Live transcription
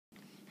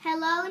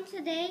Hello, and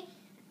today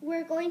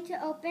we're going to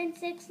open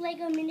 6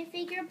 Lego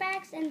minifigure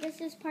bags, and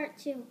this is part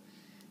 2.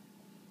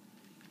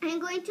 I'm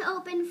going to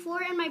open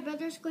 4 and my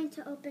brother's going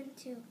to open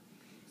 2.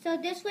 So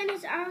this one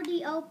is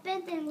already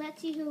opened, and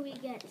let's see who we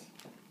get.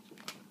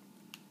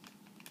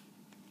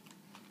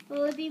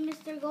 Will it be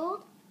Mr.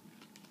 Gold?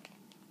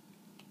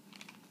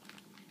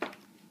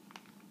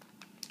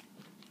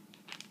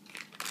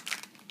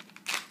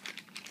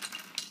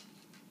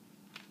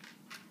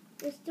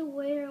 It's the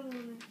Waiter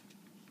Woman.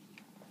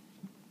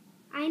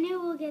 I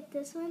knew we'll get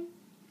this one.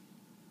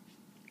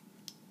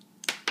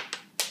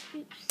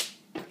 Oops.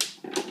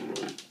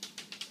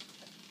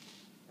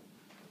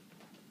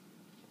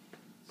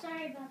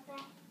 Sorry about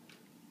that.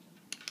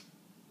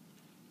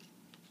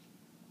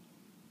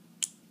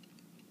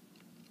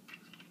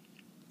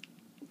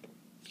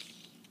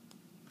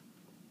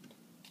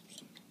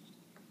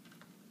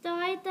 So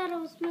I thought it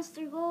was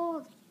Mr.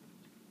 Gold.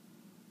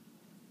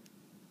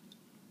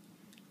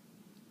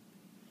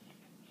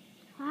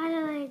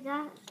 Finally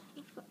got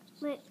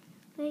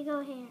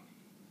Lego hair.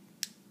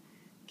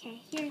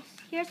 Okay,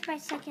 here's my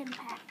second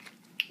pack.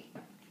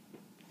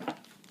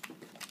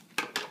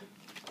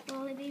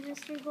 Will it be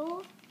Mr.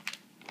 Gold?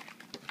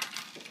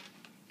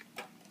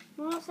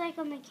 Looks like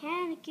a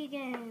mechanic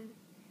again.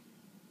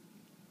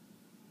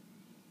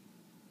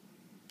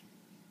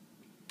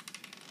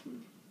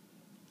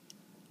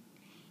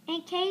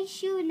 In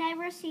case you've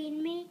never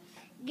seen me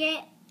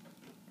get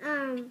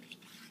one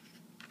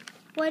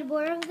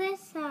more of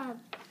this,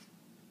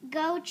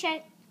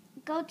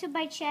 go to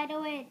my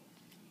channel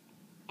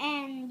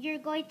and you're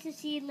going to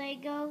see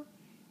Lego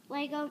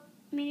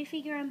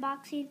minifigure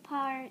unboxing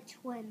part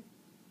 1.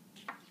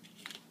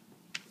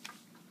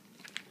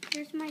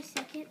 Here's my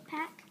second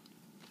pack.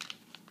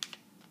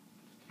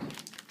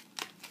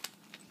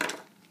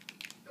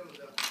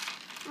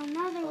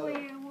 Another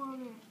Waiter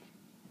Woman.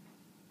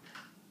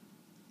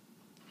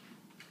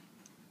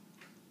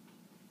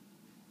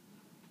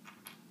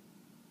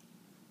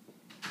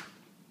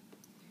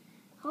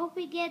 Hope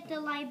we get the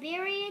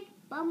Librarian,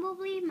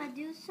 Bumblebee,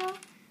 Medusa,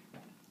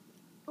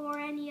 or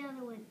any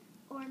other one,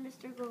 or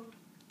Mr. Gold.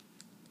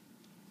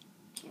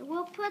 Okay,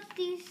 we'll put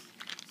these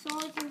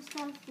swords and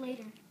stuff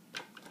later.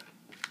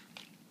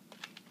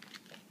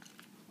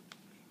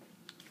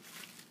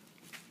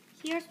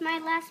 Here's my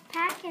last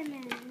pack, and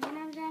then when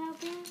I'm done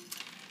opening,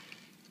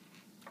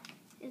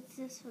 it's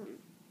this one.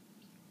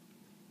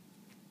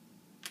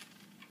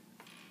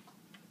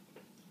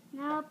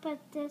 Now I'll put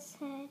this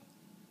head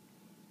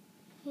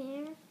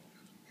here.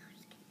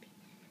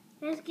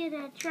 Let's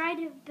try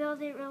to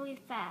build it really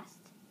fast.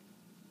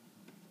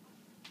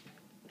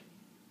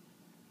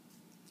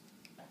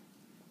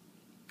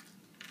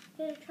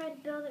 Gonna try to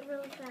build it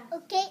really fast.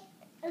 Okay,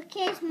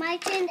 it's my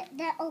turn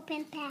to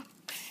open packs.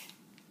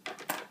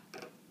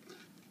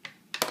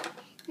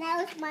 Now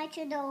it's my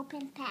turn to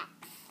open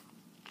packs.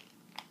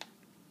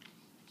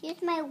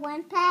 Here's my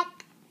one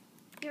pack.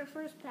 Your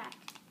first pack.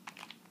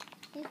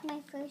 Here's my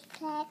first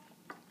pack.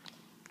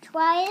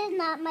 Try to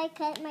not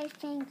cut my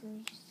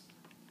fingers.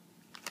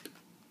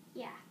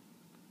 Yeah.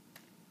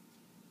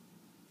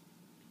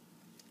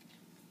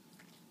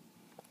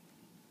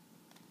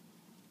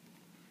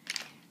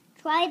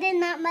 Try to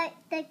not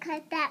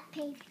cut that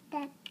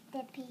paper.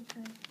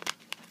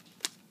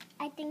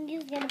 I think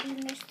it's gonna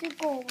be Mr.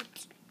 Gold.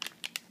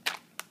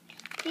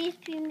 Please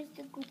be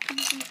Mr. Gold.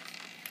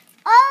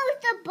 Oh,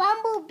 it's a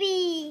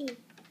bumblebee.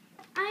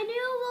 I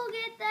knew we'll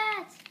get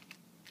that.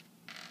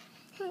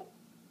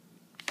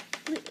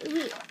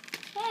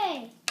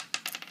 Hey,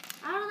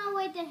 I don't know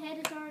why the head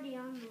is already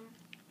on there.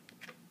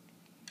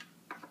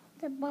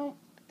 The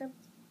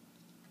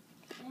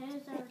head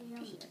is already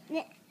on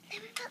there.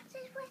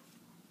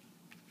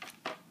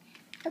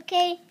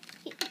 Okay,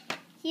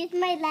 here's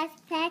my last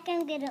pack.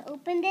 I'm gonna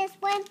open this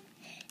one.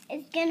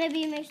 It's gonna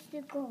be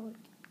Mr. Gold.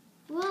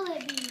 Will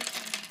it be?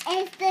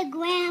 It's the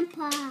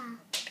grandpa.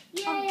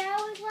 Yay, I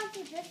always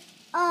wanted this.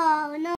 Oh no.